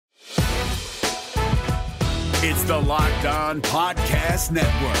It's the Locked On Podcast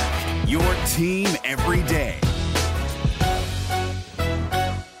Network, your team every day.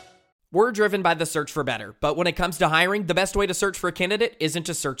 We're driven by the search for better, but when it comes to hiring, the best way to search for a candidate isn't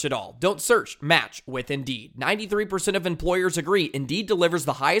to search at all. Don't search, match with Indeed. 93% of employers agree Indeed delivers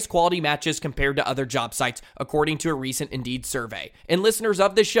the highest quality matches compared to other job sites, according to a recent Indeed survey. And listeners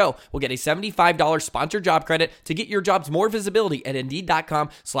of this show will get a $75 sponsored job credit to get your jobs more visibility at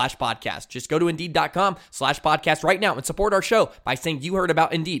Indeed.com/podcast. Just go to Indeed.com/podcast right now and support our show by saying you heard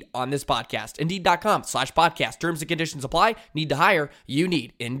about Indeed on this podcast. Indeed.com/podcast. Terms and conditions apply. Need to hire? You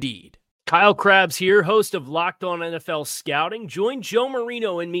need Indeed. Kyle Krabs here, host of Locked On NFL Scouting. Join Joe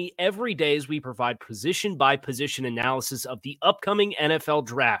Marino and me every day as we provide position-by-position analysis of the upcoming NFL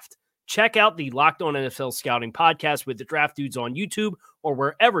Draft. Check out the Locked On NFL Scouting podcast with the Draft Dudes on YouTube or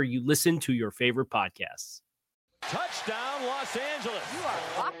wherever you listen to your favorite podcasts. Touchdown, Los Angeles. You are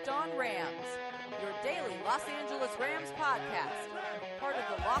Locked On Rams, your daily Los Angeles Rams podcast. Part of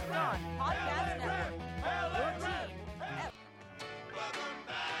the Locked On Podcast Network. Your team.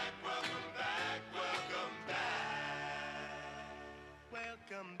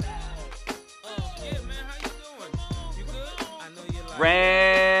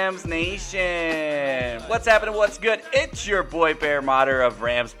 Rams Nation, what's happening? What's good? It's your boy Bear Motter of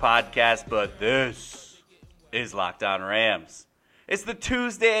Rams Podcast, but this is Locked On Rams. It's the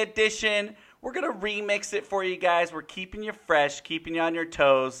Tuesday edition. We're going to remix it for you guys. We're keeping you fresh, keeping you on your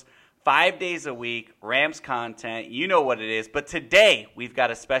toes. 5 days a week, Rams content. You know what it is. But today, we've got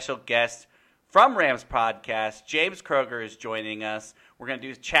a special guest from Rams Podcast. James Kroeger is joining us. We're going to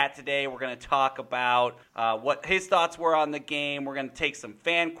do a chat today. We're going to talk about what his thoughts were on the game. We're going to take some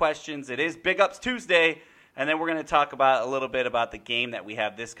fan questions. It is Big Ups Tuesday. And then we're going to talk about a little bit about the game that we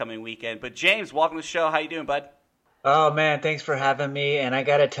have this coming weekend. But James, welcome to the show. How you doing, bud? Oh, man, thanks for having me. And I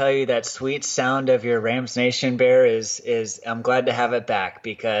got to tell you, that sweet sound of your Rams Nation, Bear, is I'm glad to have it back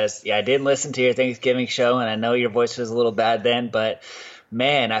because, I didn't listen to your Thanksgiving show, and I know your voice was a little bad then, but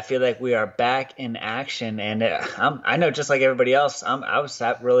man, I feel like we are back in action, and I know just like everybody else, I was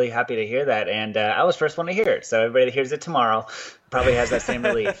really happy to hear that, and I was first one to hear it, so everybody that hears it tomorrow probably has that same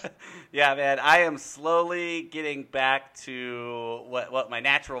relief. Yeah, man, I am slowly getting back to what my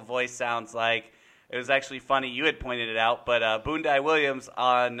natural voice sounds like. It was actually funny, you had pointed it out, but Boondai Williams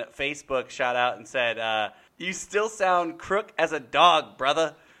on Facebook shot out and said, you still sound crook as a dog,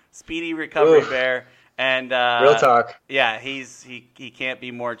 brother. Speedy recovery, Bear. And real talk. Yeah, he can't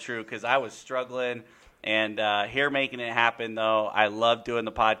be more true because I was struggling, and here making it happen though. I love doing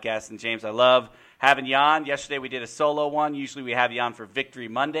the podcast, and James, I love having you on. Yesterday we did a solo one. Usually we have you on for Victory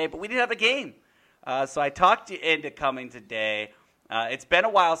Monday, but we didn't have a game, so I talked you into coming today. It's been a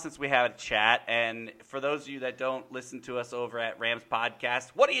while since we had a chat, and for those of you that don't listen to us over at Rams Podcast,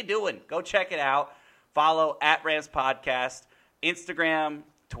 what are you doing? Go check it out. Follow at Rams Podcast, Instagram,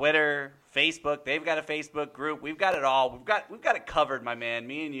 Twitter, Facebook. They've got a Facebook group. We've got it all. We've got it covered, my man.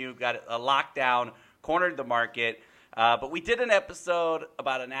 Me and you got a lockdown, cornered the market. But we did an episode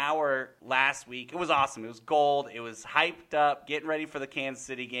about an hour last week. It was awesome. It was gold. It was hyped up, getting ready for the Kansas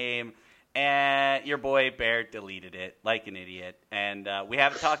City game. And your boy Bear deleted it like an idiot. And we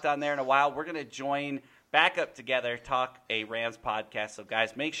haven't talked on there in a while. We're going to join back up together, talk a Rams podcast. So,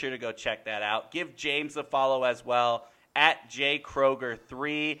 guys, make sure to go check that out. Give James a follow as well at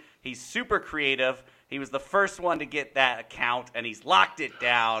JKroger3. He's super creative. He was the first one to get that account, and he's locked it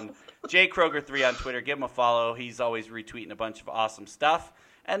down. JKroger3 on Twitter. Give him a follow. He's always retweeting a bunch of awesome stuff.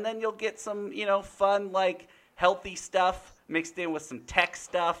 And then you'll get some, fun, healthy stuff mixed in with some tech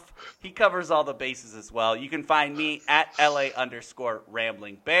stuff. He covers all the bases as well. You can find me at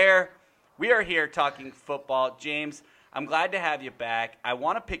LA_RamblingBear. We are here talking football. James, I'm glad to have you back. I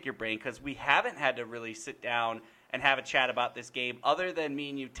want to pick your brain because we haven't had to really sit down and have a chat about this game other than me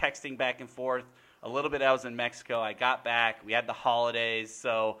and you texting back and forth. A little bit I was in Mexico. I got back. We had the holidays.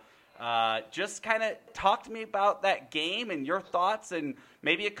 So just kind of talk to me about that game and your thoughts and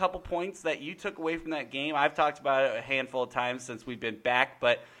maybe a couple points that you took away from that game. I've talked about it a handful of times since we've been back,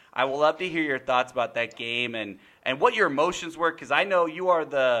 but I would love to hear your thoughts about that game and what your emotions were, because I know you are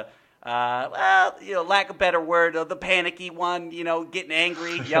the, lack of a better word, the panicky one, getting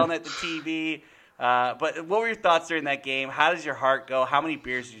angry, yelling at the TV. But what were your thoughts during that game? How does your heart go? How many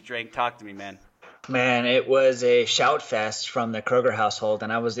beers did you drink? Talk to me, man. Man, it was a shout fest from the Kroeger household,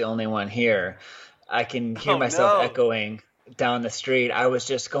 and I was the only one here. I can hear myself echoing down the street. I was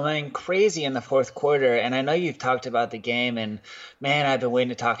just going crazy in the fourth quarter, and I know you've talked about the game, and man, I've been waiting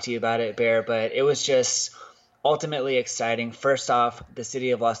to talk to you about it, Bear, but it was just ultimately exciting. First off, the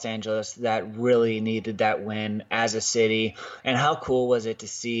city of Los Angeles that really needed that win as a city. And how cool was it to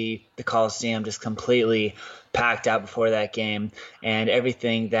see the Coliseum just completely packed out before that game, and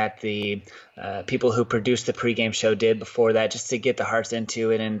everything that the people who produced the pregame show did before that, just to get the hearts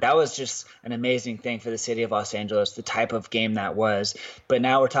into it. And that was just an amazing thing for the city of Los Angeles, the type of game that was. But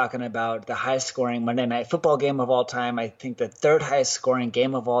now we're talking about the highest scoring Monday Night Football game of all time. I think the third highest scoring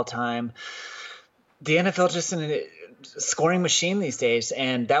game of all time. The NFL just in a scoring machine these days,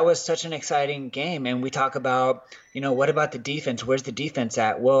 and that was such an exciting game. And we talk about, what about the defense? Where's the defense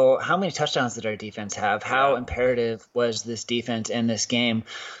at? Well, how many touchdowns did our defense have? How imperative was this defense in this game,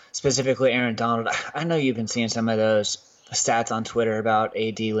 specifically Aaron Donald? I know you've been seeing some of those stats on Twitter about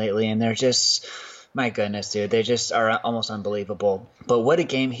AD lately, and they're just, my goodness, dude, they just are almost unbelievable. But what a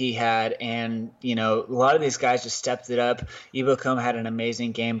game he had. And, a lot of these guys just stepped it up. Ibukam had an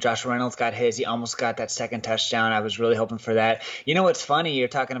amazing game. Josh Reynolds got his. He almost got that second touchdown. I was really hoping for that. You know what's funny? You're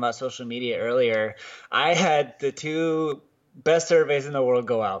talking about social media earlier. I had the two best surveys in the world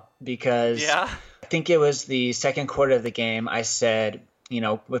go out because I think it was the second quarter of the game. I said,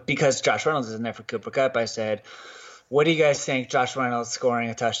 because Josh Reynolds isn't there for Cooper Kupp, I said, what do you guys think Josh Reynolds scoring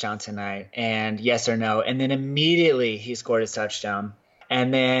a touchdown tonight? And yes or no. And then immediately he scored his touchdown.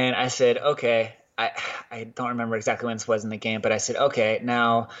 And then I said, okay, I don't remember exactly when this was in the game, but I said, okay,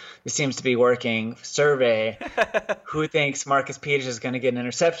 now this seems to be working. Survey, who thinks Marcus Peters is going to get an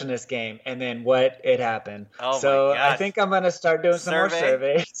interception this game? And then it happened. So I think I'm going to start doing some more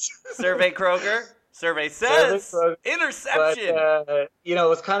surveys. Survey Kroeger. Survey says interception.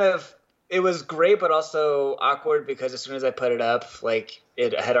 But, it was great, but also awkward because as soon as I put it up,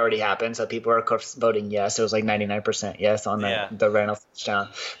 it had already happened. So people are, of course, voting yes. It was 99% yes on the Reynolds touchdown.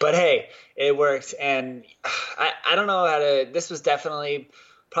 But hey, it worked. And I don't know this was definitely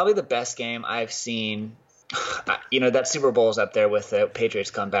probably the best game I've seen. That Super Bowl is up there with the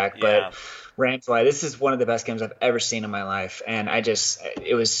Patriots comeback, but Rams-wise, this is one of the best games I've ever seen in my life, and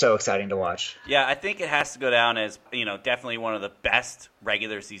it was so exciting to watch. Yeah, I think it has to go down as, definitely one of the best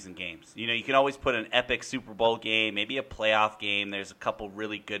regular season games. You can always put an epic Super Bowl game, maybe a playoff game. There's a couple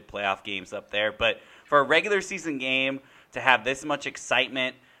really good playoff games up there, but for a regular season game to have this much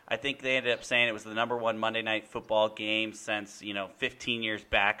excitement, I think they ended up saying it was the number one Monday Night Football game since, 15 years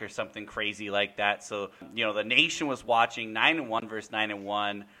back or something crazy like that. So, the nation was watching 9-1 versus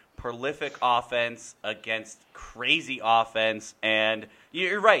 9-1. Prolific offense against crazy offense, and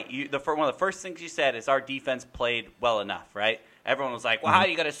you're right. One of the first things you said is our defense played well enough, right? Everyone was like, "Well, how are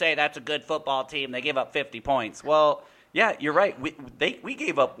you going to say that's a good football team? They gave up 50 points." Well, yeah, you're right. We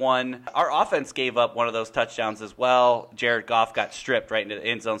gave up one. Our offense gave up one of those touchdowns as well. Jared Goff got stripped right into the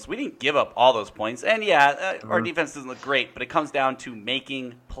end zone, so we didn't give up all those points. And our defense doesn't look great, but it comes down to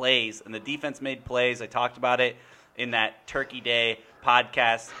making plays, and the defense made plays. I talked about it in that Turkey Day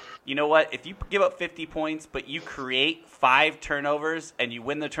podcast. You know what? If you give up 50 points, but you create 5 turnovers and you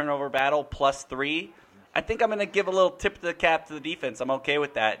win the turnover battle +3, I think I'm going to give a little tip of the cap to the defense. I'm okay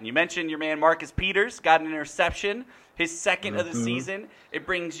with that. And you mentioned your man Marcus Peters got an interception, his second of the season. It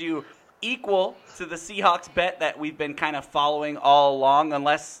brings you equal to the Seahawks bet that we've been kind of following all along,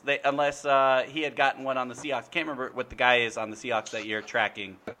 unless he had gotten one on the Seahawks. Can't remember what the guy is on the Seahawks that you're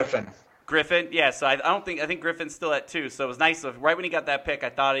tracking. Griffin, yeah. So I think Griffin's still at 2. So it was nice. So right when he got that pick, I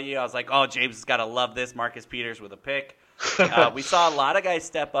thought of you. I was like, oh, James has got to love this. Marcus Peters with a pick. We saw a lot of guys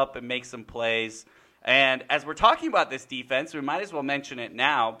step up and make some plays. And as we're talking about this defense, we might as well mention it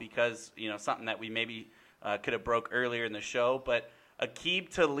now because something that we maybe could have broke earlier in the show. But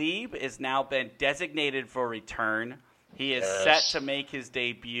Aqib Talib has now been designated for return. He is set to make his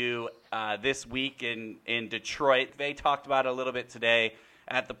debut this week in Detroit. They talked about it a little bit today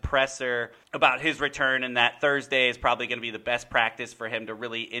at the presser about his return, and that Thursday is probably going to be the best practice for him to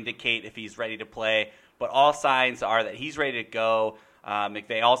really indicate if he's ready to play. But all signs are that he's ready to go.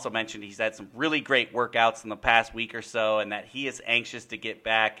 McVay also mentioned he's had some really great workouts in the past week or so, and that he is anxious to get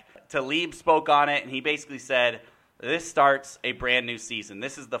back. Talib spoke on it, and he basically said, this starts a brand new season.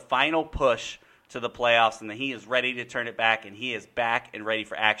 This is the final push to the playoffs, and that he is ready to turn it back, and he is back and ready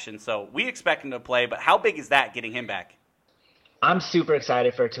for action. So we expect him to play, but how big is that, getting him back? I'm super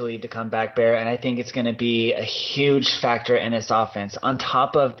excited for Talib to come back, Bear, and I think it's going to be a huge factor in this offense. On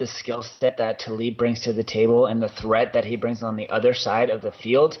top of the skill set that Talib brings to the table and the threat that he brings on the other side of the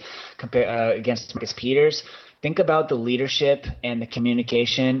field against Marcus Peters, think about the leadership and the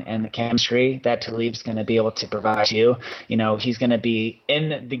communication and the chemistry that Talib's going to be able to provide you. You know, he's going to be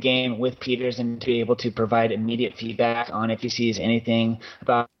in the game with Peters and to be able to provide immediate feedback on if he sees anything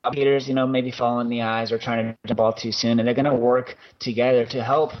about Peters, you know, maybe falling in the eyes or trying to the ball too soon. And they're going to work together to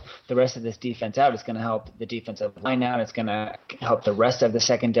help the rest of this defense out. It's going to help the defensive line out. It's going to help the rest of the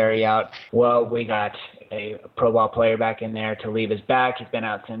secondary out. Well, we got a pro ball player back in there. Talib is back. He's been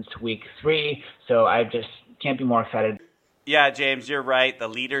out since week 3. So I just can't be more excited. Yeah, James, you're right. The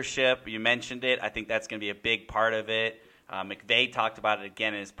leadership, you mentioned it. I think that's going to be a big part of it. McVay talked about it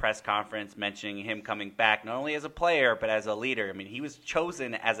again in his press conference, mentioning him coming back not only as a player but as a leader. I mean, he was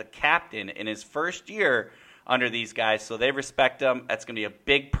chosen as a captain in his first year under these guys, so they respect him. That's going to be a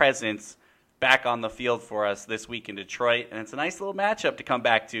big presence back on the field for us this week in Detroit, and it's a nice little matchup to come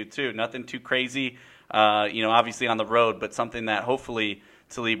back to, too. Nothing too crazy, obviously on the road, but something that hopefully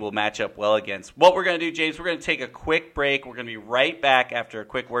Talib will match up well against. What we're going to do, James, we're going to take a quick break. We're going to be right back after a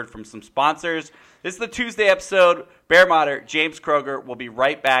quick word from some sponsors. This is the Tuesday episode. Bear Motter, James Kroeger will be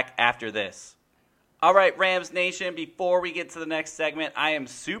right back after this. All right, Rams Nation, before we get to the next segment, I am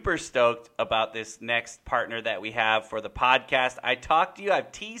super stoked about this next partner that we have for the podcast. I talked to you.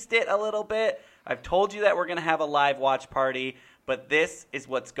 I've teased it a little bit. I've told you that we're going to have a live watch party. But this is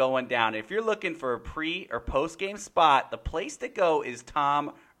what's going down. If you're looking for a pre- or post-game spot, the place to go is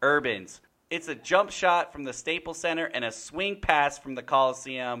Tom Urban's. It's a jump shot from the Staples Center and a swing pass from the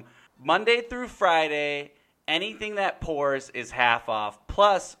Coliseum. Monday through Friday, anything that pours is half off.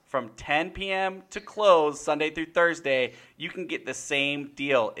 Plus, from 10 p.m. to close, Sunday through Thursday, you can get the same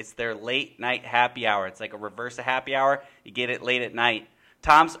deal. It's their late night happy hour. It's like a reverse of happy hour. You get it late at night.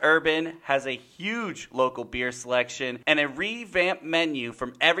 Tom's Urban has a huge local beer selection and a revamped menu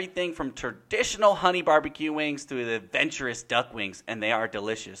from everything from traditional honey barbecue wings to the adventurous duck wings, and they are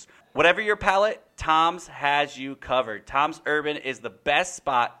delicious. Whatever your palate, Tom's has you covered. Tom's Urban is the best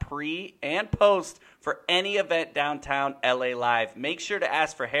spot pre and post for any event downtown LA Live. Make sure to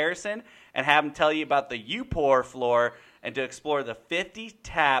ask for Harrison and have him tell you about the U-Pour floor and to explore the 50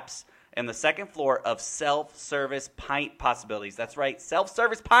 taps and the second floor of self-service pint possibilities. That's right,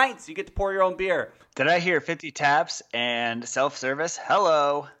 self-service pints. You get to pour your own beer. Did I hear 50 taps and self-service?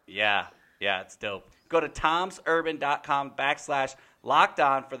 Hello. Yeah, it's dope. Go to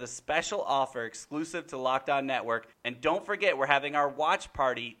tomsurban.com/lockedon for the special offer exclusive to Locked On Network. And don't forget, we're having our watch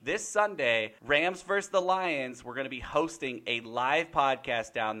party this Sunday, Rams versus the Lions. We're going to be hosting a live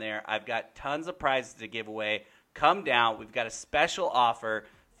podcast down there. I've got tons of prizes to give away. Come down. We've got a special offer.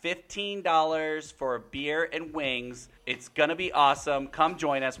 $15 for a beer and wings. It's going to be awesome. Come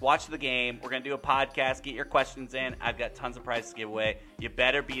join us. Watch the game. We're going to do a podcast. Get your questions in. I've got tons of prizes to give away. You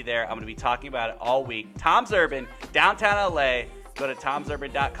better be there. I'm going to be talking about it all week. Tom's Urban, downtown LA. Go to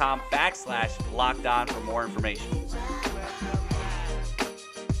tomsurban.com/lockedon for more information.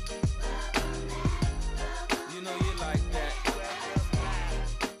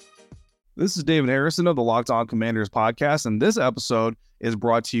 This is David Harrison of the Locked On Commanders podcast, and this episode is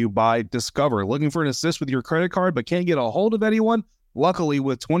brought to you by Discover. Looking for an assist with your credit card but can't get a hold of anyone? Luckily,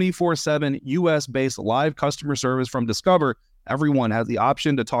 with 24/7 U.S.-based live customer service from Discover, everyone has the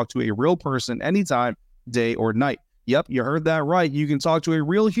option to talk to a real person anytime, day or night. Yep, you heard that right. You can talk to a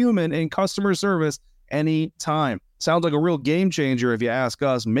real human in customer service anytime. Sounds like a real game changer if you ask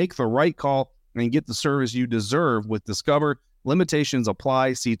us. Make the right call and get the service you deserve with Discover. Limitations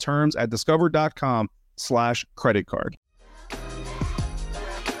apply. See terms at discover.com/creditcard.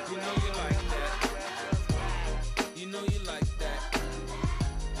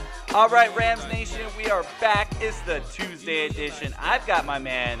 All right, Rams Nation, we are back. It's the Tuesday edition. I've got my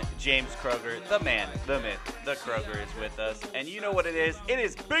man, James Kroeger, the man, the myth, the Kroeger is with us. And you know what it is? It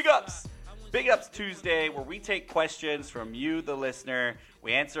is Big Ups. Big Ups Tuesday, where we take questions from you, the listener.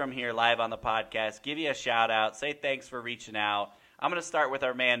 We answer them here live on the podcast, give you a shout out, say thanks for reaching out. I'm going to start with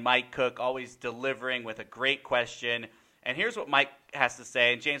our man, Mike Cook, always delivering with a great question. And here's what Mike has to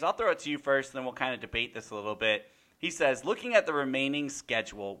say. And James, I'll throw it to you first, and then we'll kind of debate this a little bit. He says, looking at the remaining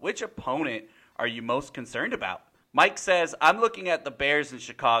schedule, which opponent are you most concerned about? Mike says, I'm looking at the Bears in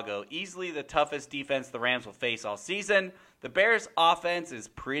Chicago, easily the toughest defense the Rams will face all season. The Bears' offense is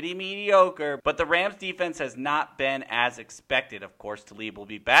pretty mediocre, but the Rams' defense has not been as expected. Of course, Talib will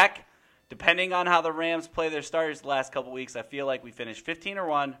be back. Depending on how the Rams play their starters the last couple weeks, I feel like we finished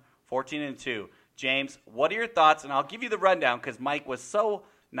 15-1, 14-2. James, what are your thoughts? And I'll give you the rundown because Mike was so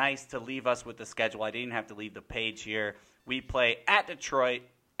nice to leave us with the schedule. I didn't have to leave the page here. We play at Detroit,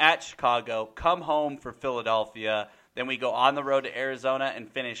 at Chicago, come home for Philadelphia. Then we go on the road to Arizona and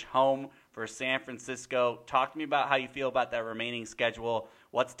finish home for San Francisco. Talk to me about how you feel about that remaining schedule.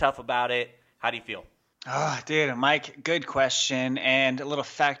 What's tough about it? How do you feel? Oh, dude, Mike, good question. And a little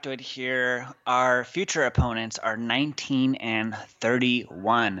factoid here. Our future opponents are 19 and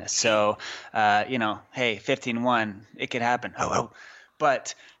 31. So, hey, 15-1, it could happen. Oh.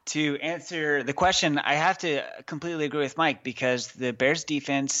 But to answer the question, I have to completely agree with Mike because the Bears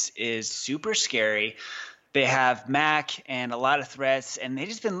defense is super scary. They have Mac and a lot of threats, and they've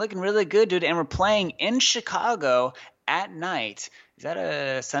just been looking really good, dude. And we're playing in Chicago at night. Is that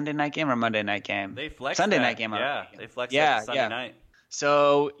a Sunday night game or a Monday night game? They flexed Sunday that. night game. Yeah, they flexed that to Sunday night.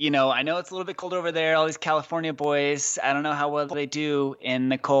 So, I know it's a little bit cold over there, all these California boys. I don't know how well they do in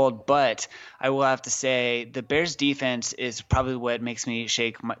the cold, but I will have to say the Bears defense is probably what makes me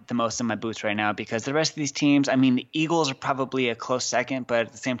shake the most in my boots right now because the rest of these teams, I mean, the Eagles are probably a close second, but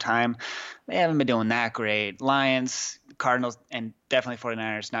at the same time, they haven't been doing that great. Lions, Cardinals, and definitely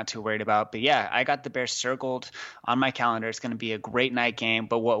 49ers, not too worried about. But yeah, I got the Bears circled on my calendar. It's going to be a great night game.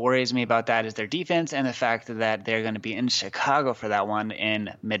 But what worries me about that is their defense and the fact that they're going to be in Chicago for that one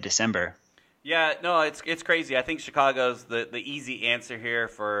in mid-December. Yeah, no, it's crazy. I think Chicago's the easy answer here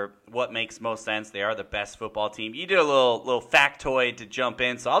for what makes most sense. They are the best football team. You did a little factoid to jump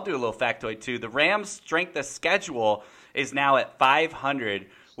in, so I'll do a little factoid too. The Rams' strength of schedule is now at 500,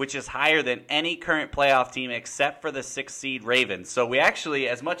 which is higher than any current playoff team except for the 6th seed Ravens. So we actually,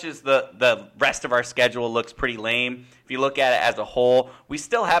 as much as the rest of our schedule looks pretty lame, if you look at it as a whole, we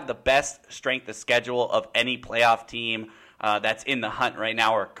still have the best strength of schedule of any playoff team that's in the hunt right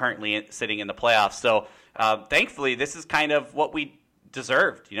now or currently sitting in the playoffs. So thankfully, this is kind of what we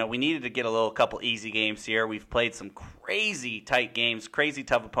deserved. We needed to get a couple easy games here. We've played some crazy tight games, crazy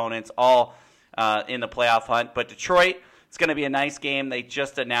tough opponents, all in the playoff hunt. But Detroit, it's going to be a nice game. They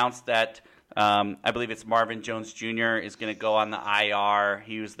just announced that I believe it's Marvin Jones Jr. is going to go on the IR.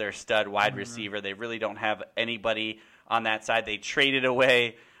 He was their stud wide receiver. They really don't have anybody on that side. They traded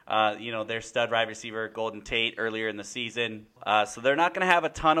away their stud wide receiver, Golden Tate, earlier in the season. So they're not going to have a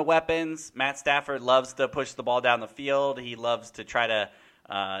ton of weapons. Matt Stafford loves to push the ball down the field. He loves to try to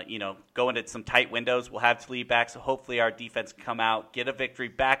go into some tight windows. We'll have Talib back, so hopefully our defense can come out, get a victory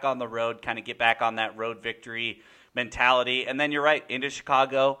back on the road, kind of get back on that road victory mentality. And then you're right, into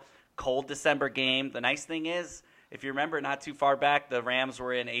Chicago, cold December game. The nice thing is, if you remember not too far back, the Rams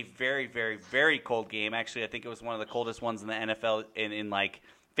were in a very, very, very cold game. Actually, I think it was one of the coldest ones in the NFL in like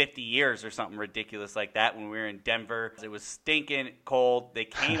 50 years or something ridiculous like that when we were in Denver. It was stinking cold. They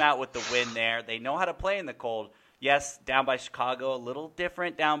came out with the win there. They know how to play in the cold. Yes, down by Chicago, a little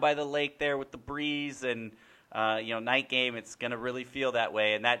different down by the lake there with the breeze and night game. It's going to really feel that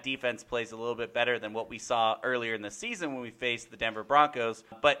way. And that defense plays a little bit better than what we saw earlier in the season when we faced the Denver Broncos.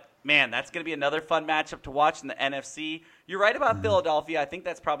 But, man, that's going to be another fun matchup to watch in the NFC. You're right about Philadelphia. I think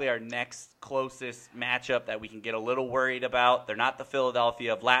that's probably our next closest matchup that we can get a little worried about. They're not the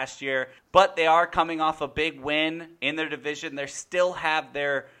Philadelphia of last year, but they are coming off a big win in their division. They still have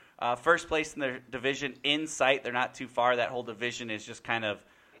their first place in their division in sight. They're not too far. That whole division is just kind of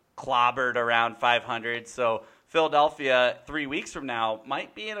clobbered around 500. So Philadelphia 3 weeks from now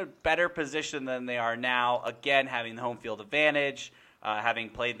might be in a better position than they are now, again having the home field advantage, having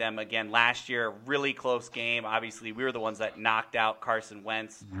played them again last year. Really close game. Obviously, we were the ones that knocked out Carson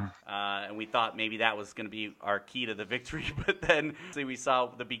Wentz, and we thought maybe that was going to be our key to the victory. But then we saw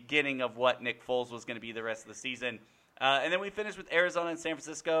the beginning of what Nick Foles was going to be the rest of the season. And then we finished with Arizona and San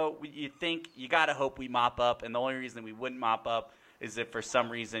Francisco. You got to hope we mop up, and the only reason we wouldn't mop up is if for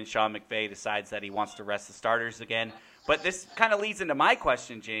some reason Sean McVay decides that he wants to rest the starters again. But this kind of leads into my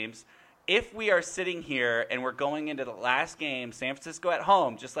question, James. If we are sitting here and we're going into the last game, San Francisco at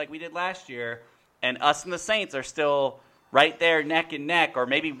home, just like we did last year, and us and the Saints are still right there neck and neck, or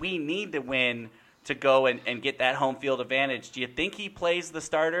maybe we need to win to go and get that home field advantage, do you think he plays the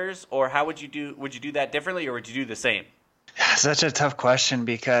starters, or how would you do? Would you do that differently, or would you do the same? Such a tough question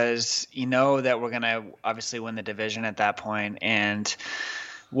because you know that we're going to obviously win the division at that point. And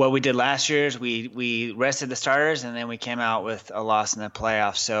what we did last year is we rested the starters and then we came out with a loss in the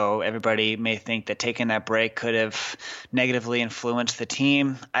playoffs. So everybody may think that taking that break could have negatively influenced the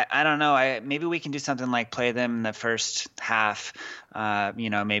team. I don't know. Maybe we can do something like play them in the first half,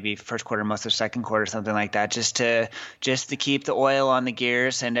 maybe first quarter, most of second quarter, something like that, just to keep the oil on the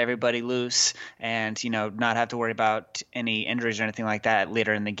gears and everybody loose and, not have to worry about any injuries or anything like that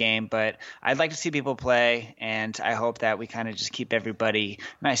later in the game. But I'd like to see people play, and I hope that we kind of just keep everybody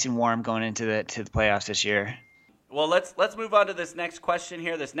nice and warm going into the playoffs this year. Well, let's move on to this next question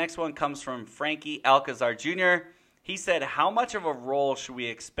here. This next one comes from Frankie Alcazar Jr. He said, how much of a role should we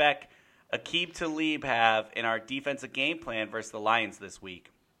expect Aqib Talib have in our defensive game plan versus the Lions this week?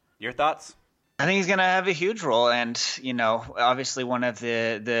 Your thoughts? I think he's going to have a huge role. And, obviously one of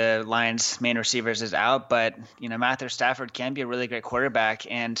the Lions' main receivers is out, but, Matthew Stafford can be a really great quarterback.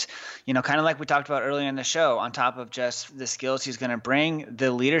 And, kind of like we talked about earlier in the show, on top of just the skills he's going to bring,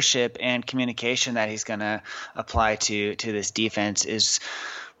 the leadership and communication that he's going to apply to this defense is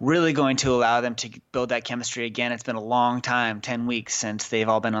really going to allow them to build that chemistry again. It's been a long time, 10 weeks since they've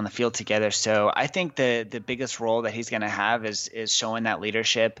all been on the field together. So I think the biggest role that he's going to have is showing that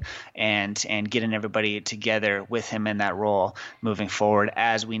leadership and getting everybody together with him in that role moving forward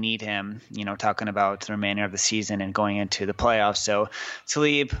as we need him, talking about the remainder of the season and going into the playoffs. So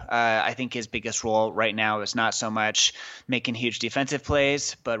Talib, I think his biggest role right now is not so much making huge defensive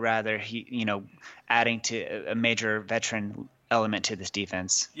plays, but rather he, adding to a major veteran element to this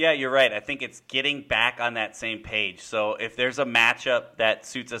defense. Yeah, you're right. I think it's getting back on that same page. So if there's a matchup that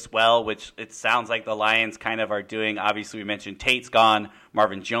suits us well, which it sounds like the Lions kind of are doing, obviously we mentioned Tate's gone,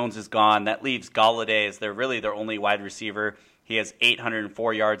 Marvin Jones is gone. That leaves Galladay as their only wide receiver. He has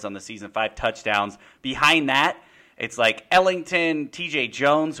 804 yards on the season, 5 touchdowns. Behind that, it's like Ellington, TJ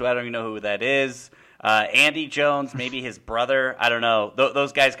Jones, who I don't even know who that is, Andy Jones, maybe his brother. I don't know.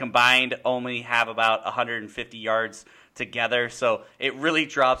 Those guys combined only have about 150 yards together, so it really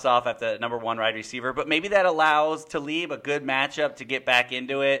drops off at the number 1 wide receiver. But maybe that allows Talib a good matchup to get back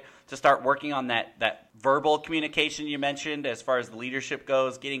into it, to start working on that verbal communication you mentioned as far as the leadership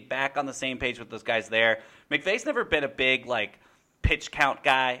goes, getting back on the same page with those guys there. McVay's never been a big pitch count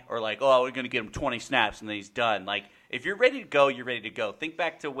guy, or we're going to get him 20 snaps and then he's done. If you're ready to go, you're ready to go. Think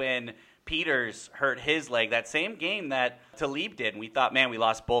back to when Peters hurt his leg, that same game that Talib did, and we thought, man, we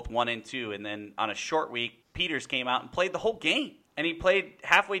lost both 1 and 2, and then on a short week, Peters came out and played the whole game, and he played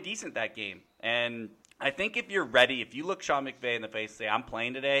halfway decent that game. And I think if you're ready, if you look Sean McVay in the face and say, I'm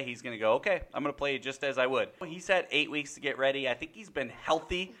playing today, he's going to go, okay, I'm going to play just as I would. He's had 8 weeks to get ready. I think he's been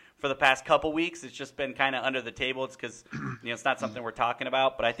healthy for the past couple weeks. It's just been kind of under the table. It's because it's not something we're talking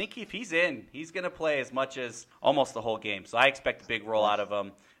about. But I think if he's in, he's going to play as much as almost the whole game. So I expect a big role out of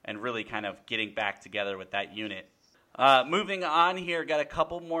him and really kind of getting back together with that unit. Moving on here, got a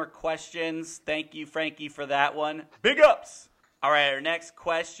couple more questions. Thank you, Frankie, for that one. Big ups! All right, our next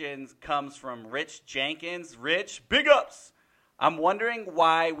question comes from Rich Jenkins. Rich, big ups! I'm wondering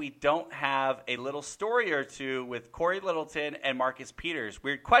why we don't have a little story or two with Corey Littleton and Marcus Peters.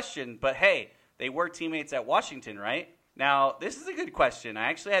 Weird question, but hey, they were teammates at Washington, right? Now, this is a good question. I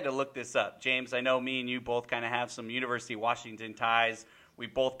actually had to look this up. James, I know me and you both kind of have some University of Washington ties. We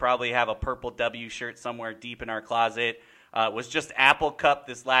both probably have a purple W shirt somewhere deep in our closet. It was just Apple Cup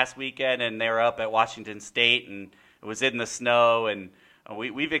this last weekend, and they were up at Washington State, and it was in the snow, and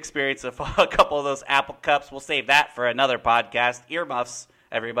we've experienced a couple of those Apple Cups. We'll save that for another podcast. Earmuffs,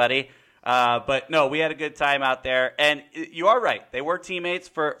 everybody. But no, we had a good time out there, and you are right. They were teammates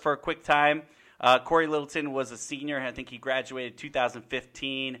for a quick time. Corey Littleton was a senior. I think he graduated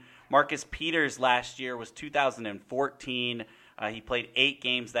 2015. Marcus Peters last year was 2014. He played 8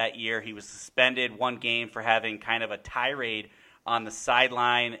 games that year. He was suspended 1 game for having kind of a tirade on the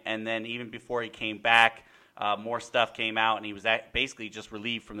sideline, and then even before he came back, more stuff came out, and he was basically just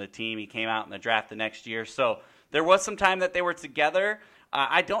relieved from the team. He came out in the draft the next year. So there was some time that they were together.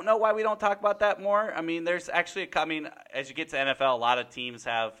 I don't know why we don't talk about that more. I mean, there's actually as you get to NFL, a lot of teams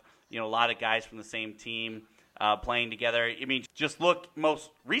have a lot of guys from the same team playing together. I mean, just look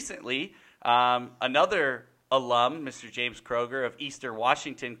most recently, another alum, Mr. James Kroeger of Eastern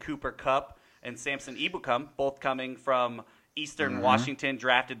Washington, Cooper Kupp and Samson Ebukam, both coming from Eastern Washington,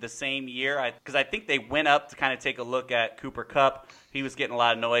 drafted the same year. Because I think they went up to kind of take a look at Cooper Kupp. He was getting a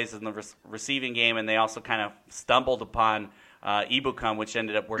lot of noise in the receiving game, and they also kind of stumbled upon Ebukam, which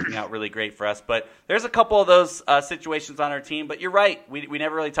ended up working out really great for us. But there's a couple of those situations on our team. But you're right, we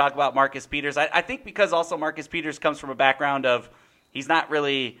never really talk about Marcus Peters. I think because also Marcus Peters comes from a background of he's not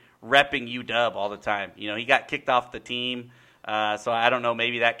really repping UW all the time. He got kicked off the team. So I don't know,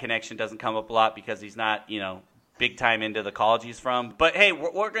 maybe that connection doesn't come up a lot because he's not, big time into the college he's from. But hey,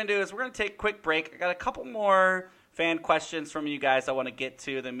 what we're going to do is we're going to take a quick break. I got a couple more fan questions from you guys I want to get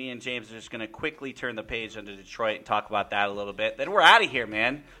to. Then me and James are just going to quickly turn the page into Detroit and talk about that a little bit. Then we're out of here,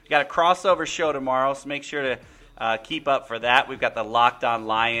 man. We got a crossover show tomorrow, so make sure to keep up for that. We've got the Locked On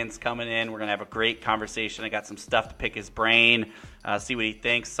Lions coming in. We're going to have a great conversation. I got some stuff to pick his brain, see what he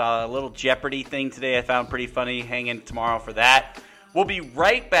thinks. Saw a little Jeopardy thing today I found pretty funny. Hang in tomorrow for that. We'll be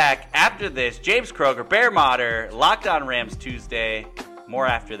right back after this. James Kroeger, Bear Motter, Locked On Rams Tuesday. More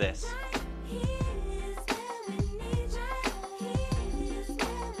after this.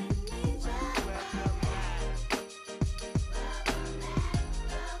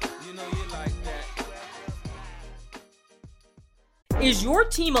 Is your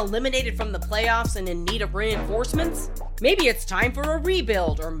team eliminated from the playoffs and in need of reinforcements? Maybe it's time for a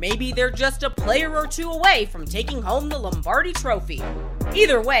rebuild, or maybe they're just a player or two away from taking home the Lombardi Trophy.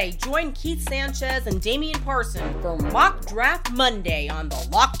 Either way, join Keith Sanchez and Damian Parson for Mock Draft Monday on the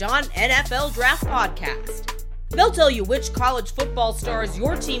Locked On NFL Draft Podcast. They'll tell you which college football stars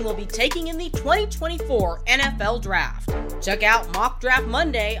your team will be taking in the 2024 NFL Draft. Check out Mock Draft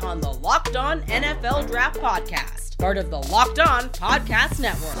Monday on the Locked On NFL Draft Podcast, part of the Locked On Podcast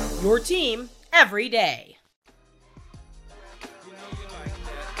Network, your team every day.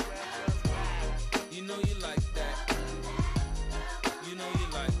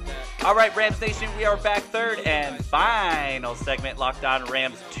 All right, Rams Nation, we are back, third and final segment, Locked On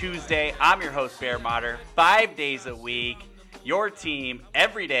Rams Tuesday. I'm your host, Bear Motter, 5 days a week, your team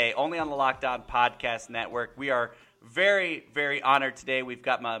every day, only on the Locked On Podcast Network. We are very, very honored today. We've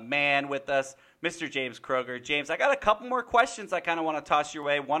got my man with us, Mr. James Kroeger. James, I got a couple more questions I kind of want to toss your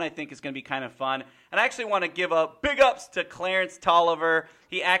way. One I think is going to be kind of fun. And I actually want to give a big ups to Clarence Tolliver.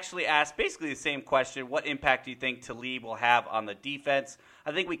 He actually asked basically the same question. What impact do you think Talib will have on the defense?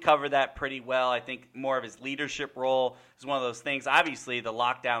 I think we covered that pretty well. I think more of his leadership role is one of those things. Obviously, the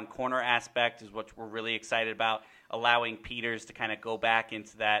lockdown corner aspect is what we're really excited about, allowing Peters to kind of go back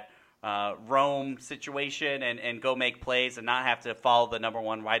into that roam situation and go make plays and not have to follow the number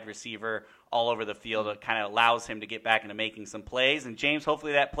one wide receiver all over the field. It kind of allows him to get back into making some plays. And, James,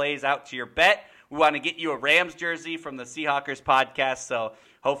 hopefully that plays out to your bet. We want to get you a Rams jersey from the Seahawkers podcast, so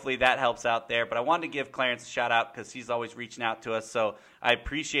hopefully that helps out there. But I wanted to give Clarence a shout-out because he's always reaching out to us, so I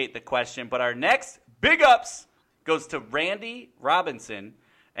appreciate the question. But our next big ups goes to Randy Robinson,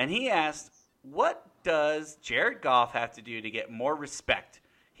 and he asked, what does Jared Goff have to do to get more respect?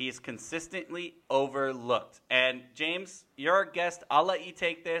 He is consistently overlooked. And, James, you're our guest. I'll let you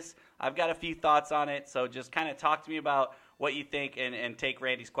take this. I've got a few thoughts on it, so just kind of talk to me about what you think and take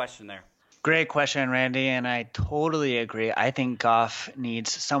Randy's question there. Great question, Randy, and I totally agree. I think Goff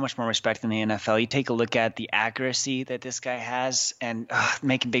needs so much more respect in the NFL. You take a look at the accuracy that this guy has and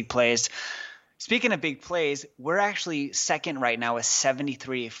making big plays. Speaking of big plays, we're actually second right now with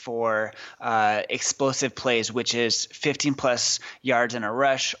 73 for explosive plays, which is 15-plus yards in a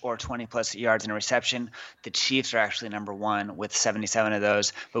rush or 20-plus yards in a reception. The Chiefs are actually number one with 77 of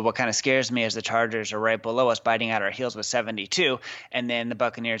those. But what kind of scares me is the Chargers are right below us, biting at our heels with 72, and then the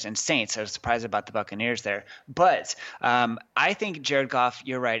Buccaneers and Saints. I was surprised about the Buccaneers there. But I think Jared Goff,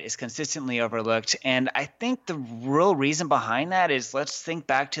 you're right, is consistently overlooked. And I think the real reason behind that is, let's think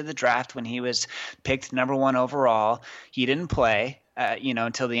back to the draft when he was picked number one overall. He didn't play,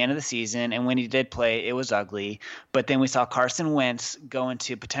 until the end of the season. And when he did play, it was ugly. But then we saw Carson Wentz go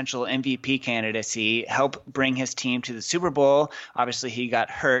into potential MVP candidacy, help bring his team to the Super Bowl. Obviously, he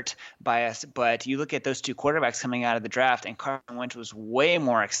got hurt by us. But you look at those two quarterbacks coming out of the draft, and Carson Wentz was way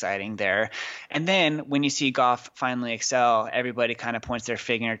more exciting there. And then when you see Goff finally excel, everybody kind of points their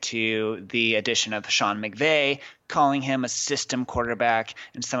finger to the addition of Sean McVay, calling him a system quarterback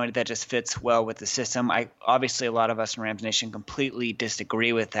and somebody that just fits well with the system. Obviously, a lot of us in Rams Nation completely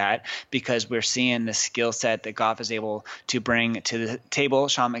disagree with that because we're seeing the skill set that Goff is able to bring to the table.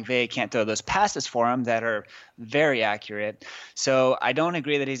 Sean McVay can't throw those passes for him that are very accurate. So I don't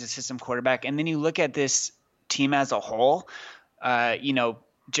agree that he's a system quarterback. And then you look at this team as a whole,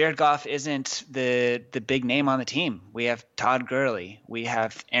 Jared Goff isn't the big name on the team. We have Todd Gurley. We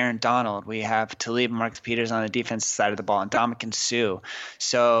have Aaron Donald. We have Talib and Marcus Peters on the defensive side of the ball, and Ndamukong Suh.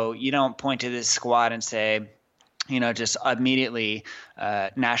 So you don't point to this squad and say, just immediately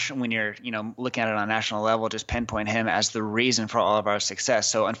national when you're looking at it on a national level, just pinpoint him as the reason for all of our success.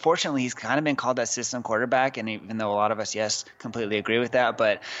 So unfortunately, he's kind of been called that system quarterback, and even though a lot of us completely agree with that,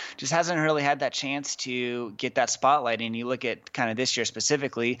 but just hasn't really had that chance to get that spotlight. And you look at kind of this year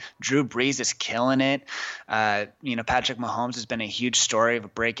specifically, Drew Brees is killing it. Patrick Mahomes has been a huge story of a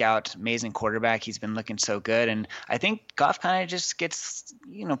breakout, amazing quarterback. He's been looking so good, and I think Goff kind of just gets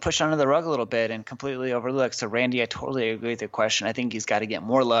pushed under the rug a little bit and completely overlooked. So Randy, I totally agree with your question. I think he's got to get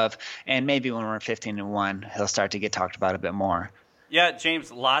more love, and maybe when we're 15-1, he'll start to get talked about a bit more. Yeah,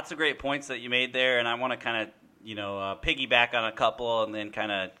 James, lots of great points that you made there, and I want to kind of piggyback on a couple and then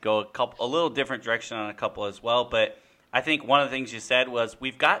kind of go a little different direction on a couple as well. But I think one of the things you said was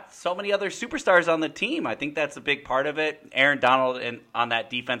we've got so many other superstars on the team. I think that's a big part of it. Aaron Donald on that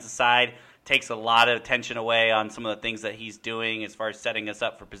defensive side takes a lot of attention away on some of the things that he's doing as far as setting us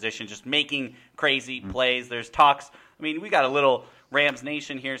up for position, just making crazy plays. There's talks. I mean, we got a little Rams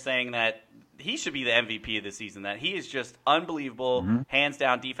Nation here saying that he should be the MVP of the season, that he is just unbelievable, hands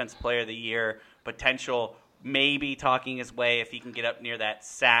down defensive player of the year, potential maybe talking his way if he can get up near that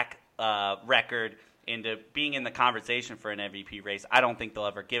sack record into being in the conversation for an MVP race. I don't think they'll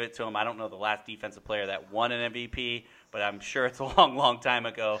ever give it to him. I don't know the last defensive player that won an MVP, but I'm sure it's a long, long time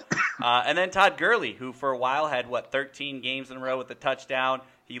ago. And then Todd Gurley, who for a while had, 13 games in a row with a touchdown.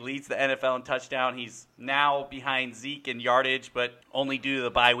 He leads the NFL in touchdown. He's now behind Zeke in yardage, but only due to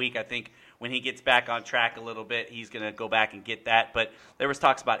the bye week. I think when he gets back on track a little bit, he's going to go back and get that. But there was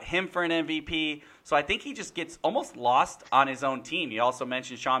talks about him for an MVP. So I think he just gets almost lost on his own team. You also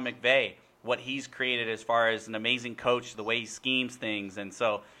mentioned Sean McVay, what he's created as far as an amazing coach, the way he schemes things. And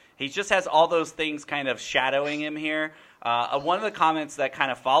so he just has all those things kind of shadowing him here. One of the comments that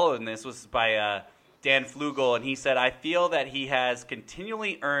kind of followed in this was by Dan Flugel, and he said, I feel that he has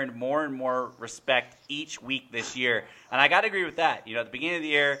continually earned more and more respect each week this year. And I got to agree with that. At the beginning of the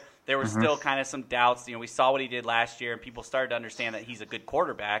year, there were still kind of some doubts. We saw what he did last year, and people started to understand that he's a good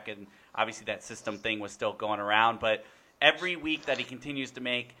quarterback, and obviously that system thing was still going around. But every week that he continues to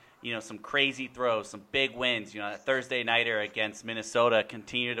make, some crazy throws, some big wins. That Thursday nighter against Minnesota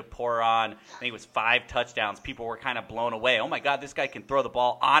continued to pour on. I think it was 5 touchdowns. People were kind of blown away. Oh, my God, this guy can throw the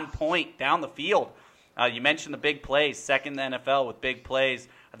ball on point down the field. You mentioned the big plays, second in the NFL with big plays.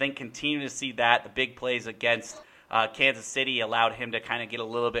 I think continue to see that. The big plays against Kansas City allowed him to kind of get a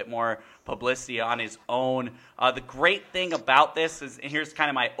little bit more publicity on his own. The great thing about this is, and here's kind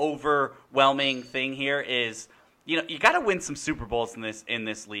of my overwhelming thing here is, you got to win some Super Bowls in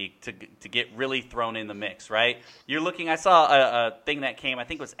this league to get really thrown in the mix, right? You're looking. I saw a thing that came. I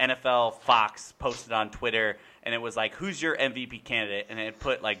think it was NFL Fox posted on Twitter, and it was like, "Who's your MVP candidate?" And it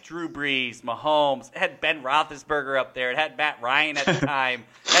put like Drew Brees, Mahomes. It had Ben Roethlisberger up there. It had Matt Ryan at the time.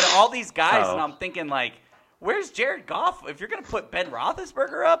 It had all these guys, and I'm thinking like, where's Jared Goff? If you're going to put Ben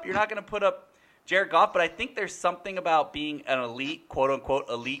Roethlisberger up, you're not going to put up Jared Goff. But I think there's something about being an elite, quote-unquote,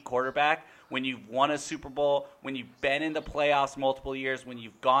 elite quarterback when you've won a Super Bowl, when you've been in the playoffs multiple years, when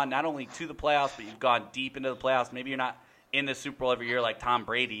you've gone not only to the playoffs, but you've gone deep into the playoffs. Maybe you're not in the Super Bowl every year like Tom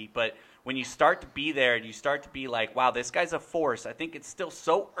Brady, but when you start to be there and you start to be like, wow, this guy's a force, I think it's still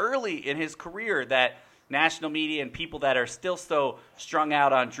so early in his career that national media and people that are still so strung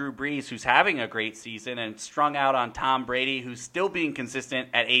out on Drew Brees, who's having a great season, and strung out on Tom Brady, who's still being consistent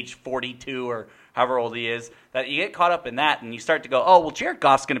at age 42 or however old he is, that you get caught up in that and you start to go, oh, well, Jared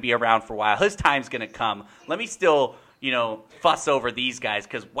Goff's going to be around for a while. His time's going to come. Let me still, fuss over these guys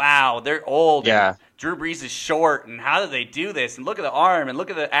because, wow, they're old. Yeah. And Drew Brees is short, and how do they do this? And look at the arm and look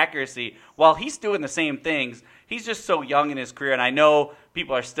at the accuracy. While he's doing the same things, he's just so young in his career, and I know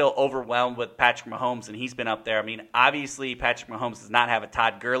people are still overwhelmed with Patrick Mahomes, and he's been up there. I mean, obviously, Patrick Mahomes does not have a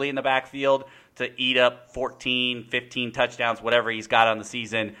Todd Gurley in the backfield to eat up 14, 15 touchdowns, whatever he's got on the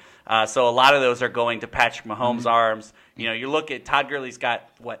season. So a lot of those are going to Patrick Mahomes' arms. You look at Todd Gurley's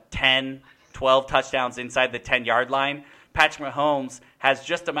got, 10, 12 touchdowns inside the 10-yard line. Patrick Mahomes has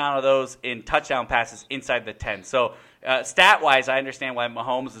just amount of those in touchdown passes inside the 10. So stat-wise, I understand why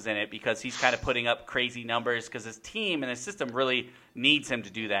Mahomes is in it because he's kind of putting up crazy numbers because his team and his system really needs him to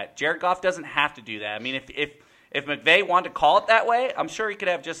do that. Jared Goff doesn't have to do that. I mean, if McVay wanted to call it that way, I'm sure he could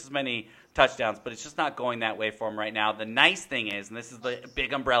have just as many touchdowns, but it's just not going that way for him right now. The nice thing is, and this is the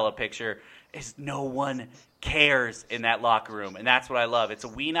big umbrella picture, is no one cares in that locker room, and that's what I love. It's a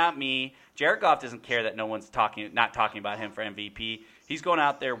we, not me. Jared Goff doesn't care that no one's not talking about him for MVP. He's going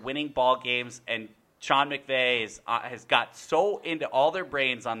out there winning ball games, and Sean McVay has got so into all their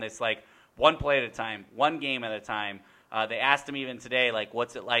brains on this, like, one play at a time, one game at a time. They asked him even today, like,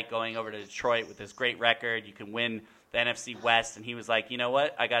 what's it like going over to Detroit with this great record? You can win the NFC West. And he was like, you know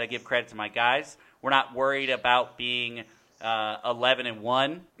what? I got to give credit to my guys. We're not worried about being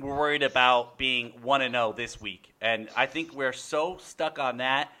 11-1. We're worried about being 1-0 this week. And I think we're so stuck on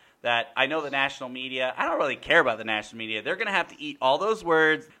that I know the national media, I don't really care about the national media. They're going to have to eat all those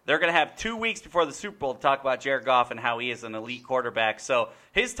words. They're going to have 2 weeks before the Super Bowl to talk about Jared Goff and how he is an elite quarterback. So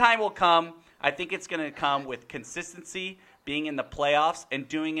his time will come. I think it's going to come with consistency, being in the playoffs, and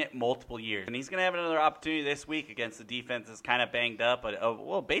doing it multiple years. And he's going to have another opportunity this week against the defense that's kind of banged up.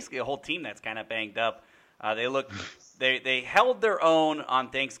 Well, basically a whole team that's kind of banged up. They held their own on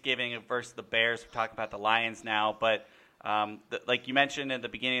Thanksgiving versus the Bears. We're talking about the Lions now. But like you mentioned at the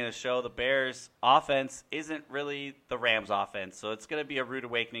beginning of the show, the Bears' offense isn't really the Rams' offense. So it's going to be a rude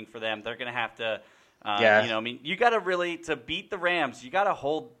awakening for them. They're going to have to, you got to really, to beat the Rams, you got to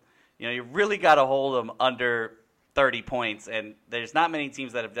hold, you really got to hold them under 30 points, and there's not many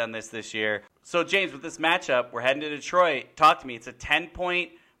teams that have done this year. So, James, with this matchup, we're heading to Detroit. Talk to me. It's a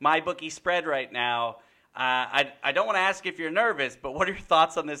 10-point MyBookie spread right now. I don't want to ask if you're nervous, but what are your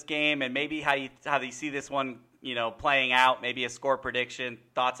thoughts on this game and maybe how you see this one, playing out, maybe a score prediction,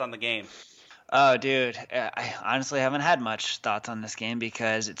 thoughts on the game? Oh, dude, I honestly haven't had much thoughts on this game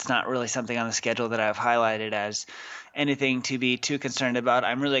because it's not really something on the schedule that I've highlighted as anything to be too concerned about.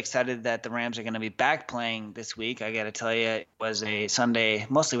 I'm really excited that the Rams are going to be back playing this week. I got to tell you, it was a Sunday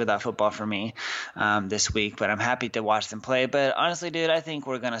mostly without football for me this week, but I'm happy to watch them play. But honestly, dude, I think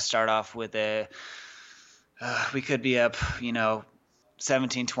we're going to start off with we could be up,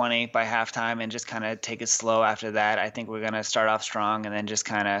 17-20 by halftime and just kind of take it slow after that. I think we're going to start off strong and then just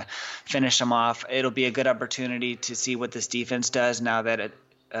kind of finish them off. It'll be a good opportunity to see what this defense does now that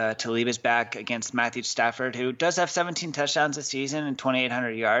Talib is back against Matthew Stafford, who does have 17 touchdowns this season and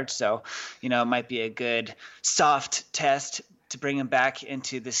 2,800 yards. So, it might be a good soft test to bring him back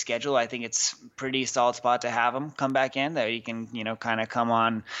into the schedule. I think it's a pretty solid spot to have him come back in, that he can, kind of come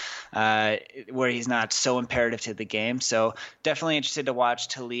on where he's not so imperative to the game. So definitely interested to watch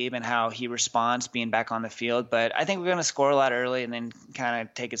Talib and how he responds being back on the field. But I think we're going to score a lot early and then kind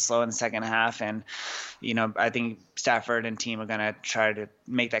of take it slow in the second half. And, I think Stafford and team are going to try to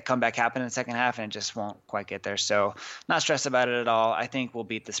make that comeback happen in the second half, and it just won't quite get there. So not stressed about it at all. I think we'll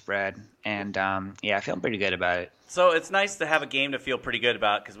beat the spread. And, feeling pretty good about it. So it's nice to have a game to feel pretty good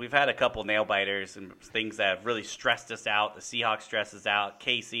about because we've had a couple nail biters and things that have really stressed us out. The Seahawks stressed us out.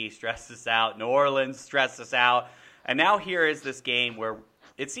 KC stressed us out. New Orleans stressed us out. And now here is this game where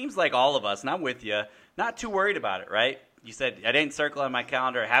it seems like all of us, and I'm with you, not too worried about it, right? You said I didn't circle on my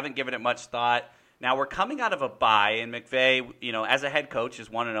calendar. I haven't given it much thought. Now we're coming out of a bye, and McVay, as a head coach, is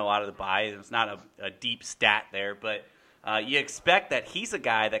 1-0 out of the bye. It's not a deep stat there, but you expect that he's a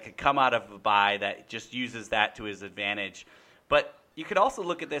guy that could come out of a bye that just uses that to his advantage. But you could also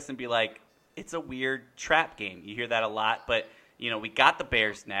look at this and be like, it's a weird trap game. You hear that a lot, but we got the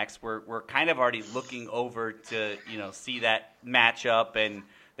Bears next. We're kind of already looking over to see that matchup, and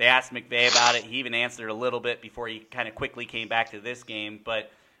they asked McVay about it. He even answered a little bit before he kind of quickly came back to this game,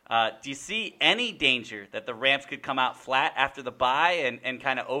 but. Do you see any danger that the Rams could come out flat after the bye and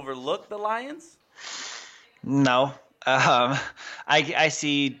kind of overlook the Lions? No. I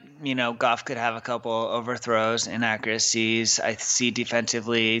see, Goff could have a couple overthrows, inaccuracies. I see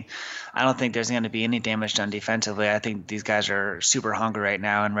defensively, I don't think there's going to be any damage done defensively. I think these guys are super hungry right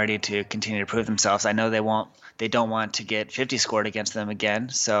now and ready to continue to prove themselves. I know they don't want to get 50 scored against them again,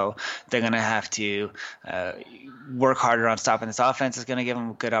 so they're going to have to work harder on stopping this offense. Is going to give them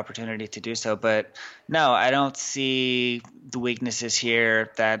a good opportunity to do so. But no, I don't see the weaknesses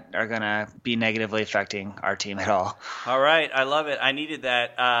here that are going to be negatively affecting our team at all. All right, I love it. I needed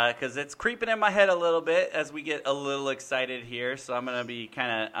that because it's creeping in my head a little bit as we get a little excited here. So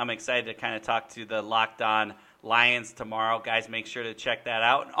I'm excited to kind of talk to the Locked On Lions tomorrow. Guys, make sure to check that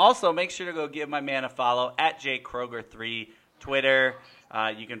out. And also make sure to go give my man a follow at Kroeger3 Twitter.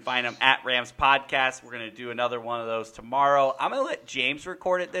 You can find him at Rams Podcast. We're going to do another one of those tomorrow. I'm going to let James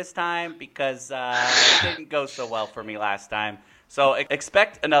record it this time because it didn't go so well for me last time. So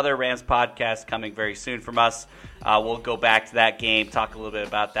expect another Rams podcast coming very soon from us. We'll go back to that game, talk a little bit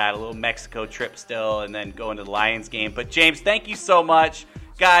about that, a little Mexico trip still, and then go into the Lions game. But, James, thank you so much.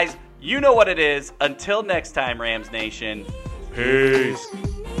 Guys, you know what it is. Until next time, Rams Nation. Peace.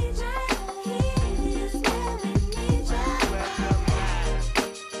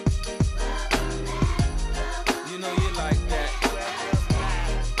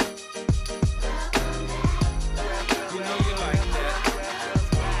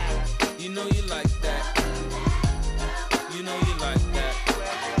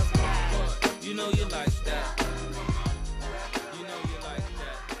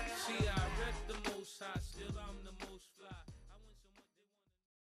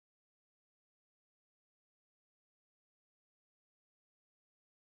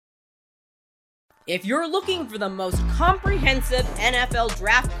 If you're looking for the most comprehensive NFL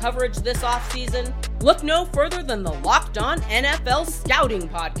draft coverage this offseason, look no further than the Locked On NFL Scouting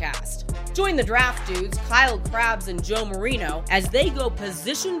Podcast. Join the draft dudes, Kyle Krabs and Joe Marino, as they go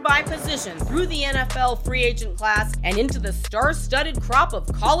position by position through the NFL free agent class and into the star-studded crop of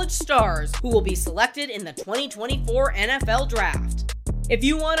college stars who will be selected in the 2024 NFL Draft. If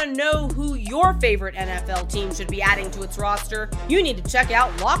you want to know who your favorite NFL team should be adding to its roster, you need to check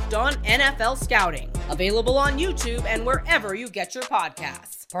out Locked On NFL Scouting, available on YouTube and wherever you get your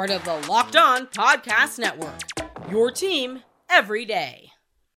podcasts. Part of the Locked On Podcast Network, your team every day.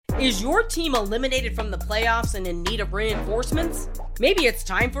 Is your team eliminated from the playoffs and in need of reinforcements? Maybe it's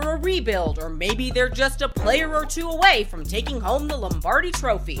time for a rebuild, or maybe they're just a player or two away from taking home the Lombardi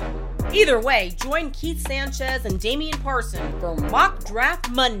Trophy. Either way, join Keith Sanchez and Damian Parson for Mock Draft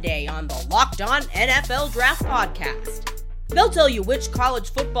Monday on the Locked On NFL Draft Podcast. They'll tell you which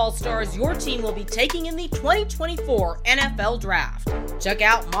college football stars your team will be taking in the 2024 NFL Draft. Check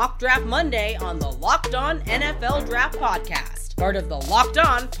out Mock Draft Monday on the Locked On NFL Draft Podcast, part of the Locked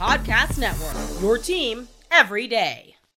On Podcast Network, your team every day.